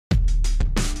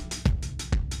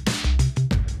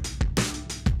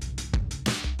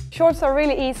Shorts are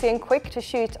really easy and quick to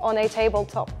shoot on a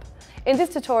tabletop. In this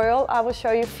tutorial, I will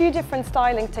show you a few different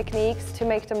styling techniques to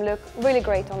make them look really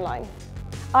great online.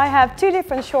 I have two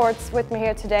different shorts with me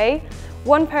here today.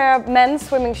 One pair of men's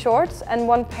swimming shorts and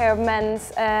one pair of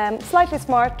men's slightly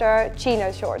smarter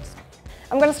chino shorts.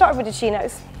 I'm going to start with the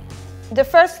chinos. The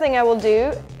first thing I will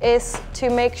do is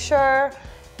to make sure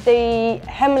the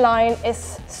hemline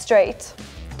is straight.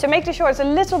 To make the shorts a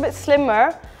little bit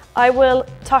slimmer, I will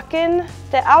tuck in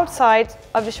the outside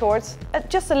of the shorts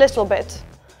just a little bit,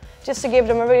 just to give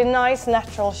them a really nice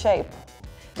natural shape.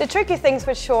 The tricky things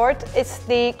with short is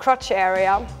the crotch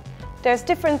area. There's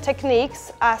different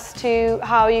techniques as to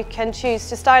how you can choose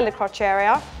to style the crotch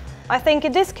area. I think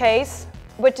in this case,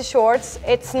 with the shorts,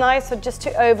 it's nicer just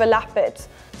to overlap it.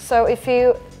 So if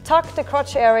you tuck the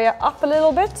crotch area up a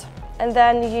little bit and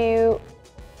then you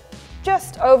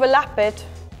just overlap it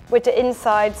with the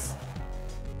insides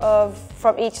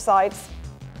from each side.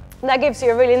 That gives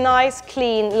you a really nice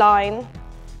clean line.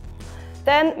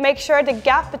 Then make sure the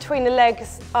gap between the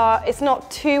legs is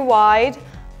not too wide.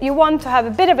 You want to have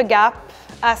a bit of a gap,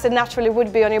 as it naturally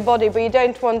would be on your body, but you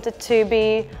don't want it to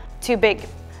be too big.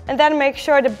 And then make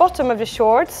sure the bottom of the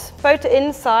shorts, both the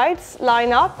insides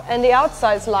line up and the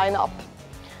outsides line up.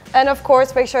 And of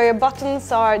course, make sure your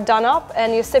buttons are done up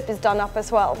and your zip is done up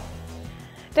as well.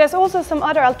 There's also some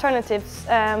other alternatives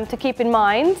to keep in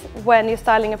mind when you're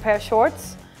styling a pair of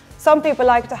shorts. Some people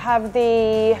like to have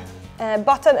the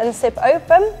button and zip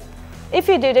open. If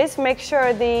you do this, make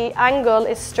sure the angle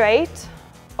is straight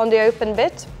on the open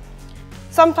bit.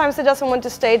 Sometimes it doesn't want to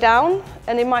stay down,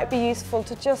 and it might be useful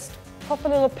to just pop a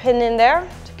little pin in there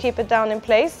to keep it down in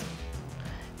place.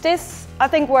 This, I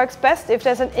think, works best if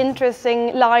there's an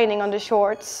interesting lining on the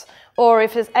shorts or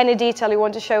if there's any detail you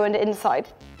want to show on the inside.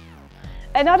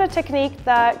 Another technique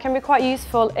that can be quite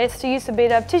useful is to use a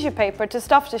bit of tissue paper to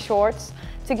stuff the shorts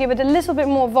to give it a little bit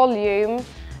more volume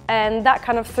and that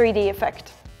kind of 3D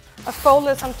effect. I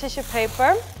folded some tissue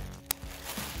paper.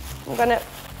 I'm going to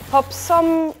pop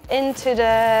some into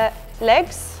the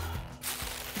legs.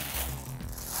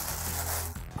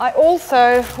 I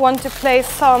also want to place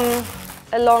some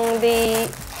along the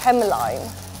hemline.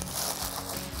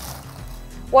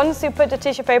 Once you put the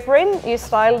tissue paper in, you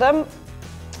style them.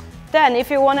 Then,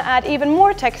 if you want to add even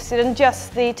more texture than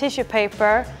just the tissue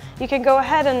paper, you can go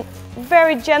ahead and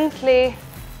very gently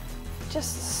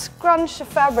just scrunch the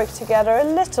fabric together a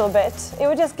little bit. It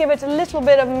will just give it a little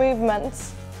bit of movement.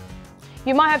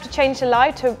 You might have to change the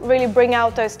light to really bring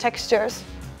out those textures.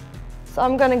 So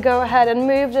I'm going to go ahead and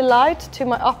move the light to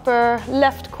my upper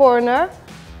left corner.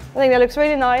 I think that looks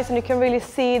really nice and you can really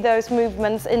see those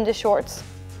movements in the shorts.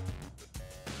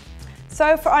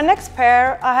 So for our next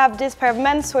pair, I have this pair of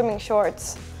men's swimming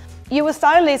shorts. You will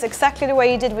style these exactly the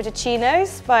way you did with the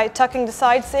chinos, by tucking the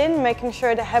sides in, making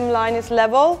sure the hemline is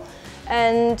level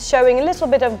and showing a little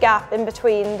bit of gap in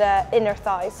between the inner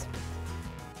thighs.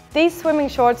 These swimming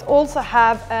shorts also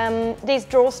have these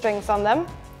drawstrings on them.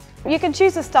 You can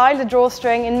choose to style the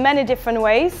drawstring in many different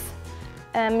ways.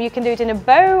 You can do it in a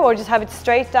bow or just have it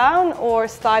straight down or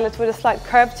style it with a slight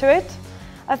curve to it.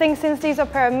 I think since these are a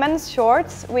pair of men's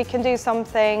shorts, we can do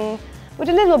something with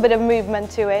a little bit of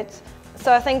movement to it.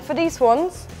 So I think for these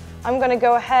ones, I'm going to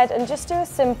go ahead and just do a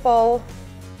simple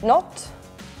knot.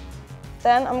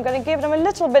 Then I'm going to give them a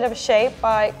little bit of shape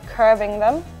by curving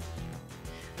them.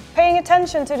 Paying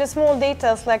attention to the small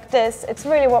details like this, it's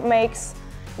really what makes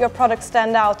your product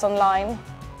stand out online.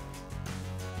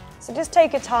 So just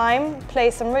take your time,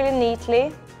 place them really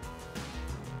neatly,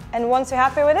 and once you're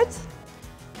happy with it,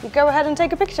 you go ahead and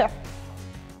take a picture.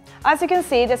 As you can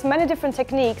see, there's many different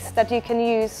techniques that you can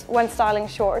use when styling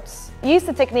shorts. Use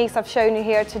the techniques I've shown you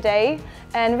here today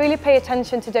and really pay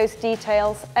attention to those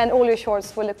details, and all your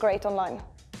shorts will look great online.